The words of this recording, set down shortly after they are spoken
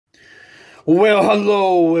Well,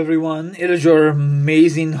 hello everyone. It is your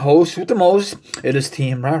amazing host with the most. It is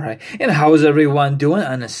Team Rai. And how is everyone doing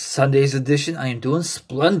on this Sunday's edition? I am doing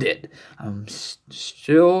splendid. I'm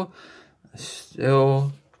still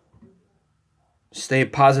stay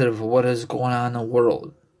positive of what is going on in the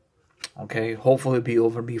world. Okay, hopefully it'll be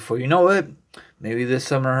over before you know it. Maybe this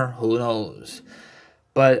summer, who knows.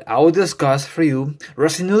 But I will discuss for you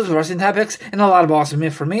wrestling news, wrestling topics, and a lot of awesome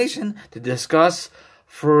information to discuss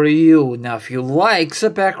for you. Now, if you like,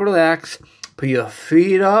 sit back, relax, put your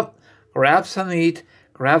feet up, grab some eat,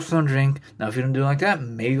 grab some drink. Now, if you don't do like that,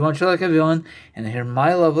 maybe you want to like a villain and hear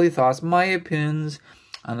my lovely thoughts, my opinions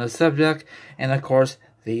on the subject. And, of course,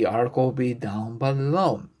 the article will be down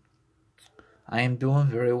below. I am doing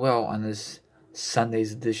very well on this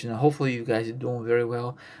Sunday's edition. Hopefully you guys are doing very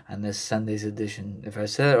well on this Sunday's edition. If I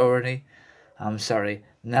said it already, I'm sorry.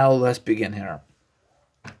 Now let's begin here.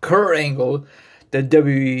 Kurt Angle, the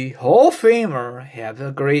WWE Hall of Famer, have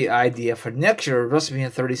a great idea for next year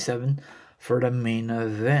WrestleMania 37 for the main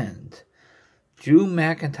event. Drew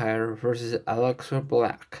McIntyre versus Aleister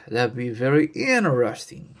Black. That'd be very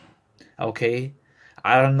interesting. Okay?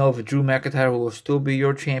 I don't know if Drew McIntyre will still be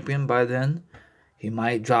your champion by then. He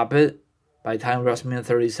might drop it by the time WrestleMania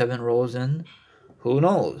 37 rolls in. Who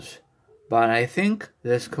knows? But I think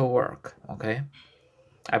this could work, okay?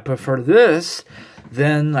 I prefer this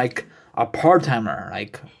than, like, a part-timer,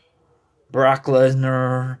 like Brock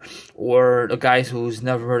Lesnar, or the guys who's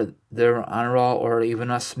never there on Raw, or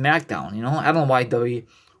even a SmackDown, you know? I don't know why WWE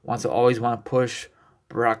wants to always want to push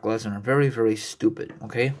Brock Lesnar. Very, very stupid,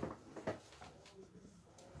 okay?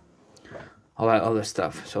 All that other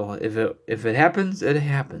stuff. So if it happens, it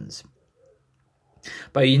happens.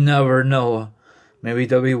 But you never know. Maybe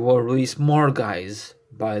WWE will release more guys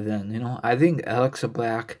by then. You know, I think Aleister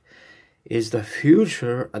Black is the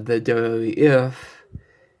future of the WWE if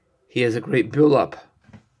he has a great build-up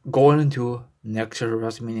going into next year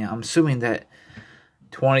WrestleMania. I'm assuming that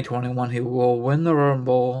 2021 he will win the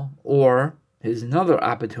Rumble, or there's another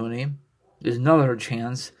opportunity, there's another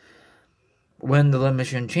chance, win the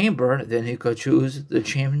Elimination Chamber, then he could choose the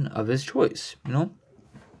champion of his choice, you know?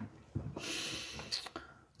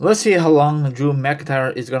 Let's see how long Drew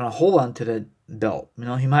McIntyre is going to hold on to the belt. You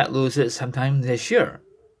know, he might lose it sometime this year.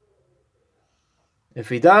 If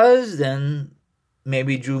he does, then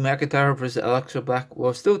maybe Drew McIntyre versus Aleister Black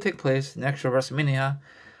will still take place next year WrestleMania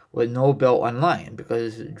with no belt on line,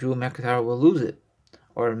 because Drew McIntyre will lose it.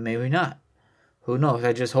 Or maybe not. Who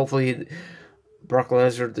knows? Hopefully Brock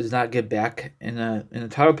Lesnar does not get back in the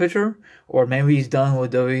title picture, or maybe he's done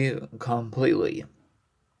with WWE completely.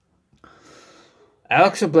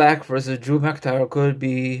 Aleister Black versus Drew McIntyre could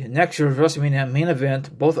be next year's WrestleMania main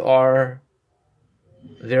event. Both are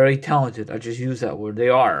very talented. I just use that word. They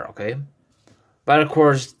are, okay? But of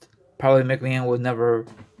course, probably McMahon would never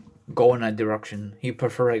go in that direction. He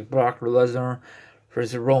prefer like Brock Lesnar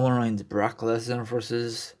versus Roman Reigns, Brock Lesnar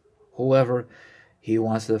versus whoever he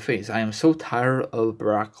wants to face. I am so tired of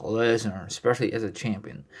Brock Lesnar, especially as a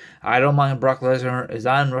champion. I don't mind Brock Lesnar is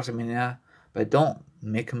on WrestleMania, but don't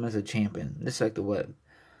make him as a champion. This is like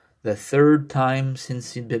the third time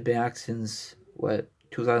since he's been back since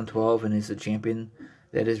 2012, and he's a champion.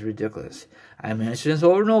 That is ridiculous. I mentioned this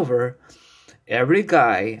over and over. Every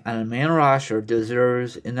guy on a main roster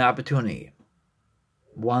deserves an opportunity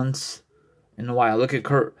once in a while. Look at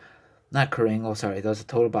not Kurt Angle, sorry, that was a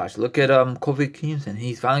total botch. Look at Kofi Kingston.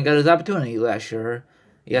 He's finally got his opportunity last year.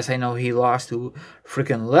 Yes, I know he lost to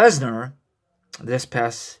freaking Lesnar this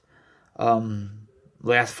past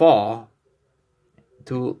last fall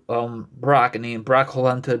to Brock, and then Brock hold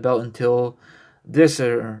on to the belt until this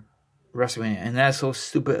WrestleMania, and that's so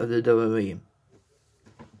stupid of the WWE.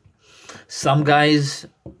 Some guys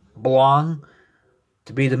belong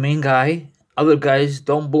to be the main guy, other guys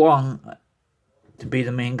don't belong to be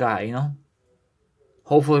the main guy, you know?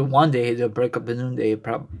 Hopefully one day they'll break up the New Day.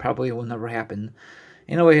 Probably will never happen.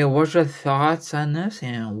 Anyway, what's your thoughts on this?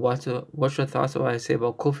 And what's your thoughts on what I say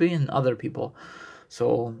about Kofi and other people?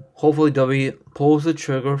 So hopefully WWE pulls the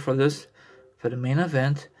trigger for this, for the main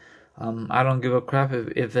event. I don't give a crap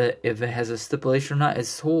if it has a stipulation or not. It's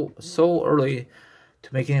so early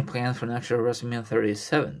to make any plans for next year WrestleMania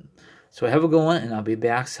 37. So have a good one, and I'll be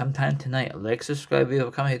back sometime tonight. Like, subscribe, leave a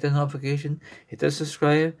comment, hit the notification, hit the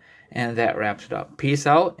subscribe, and that wraps it up. Peace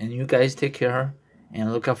out, and you guys take care,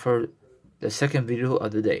 and look out for the second video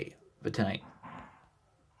of the day for tonight.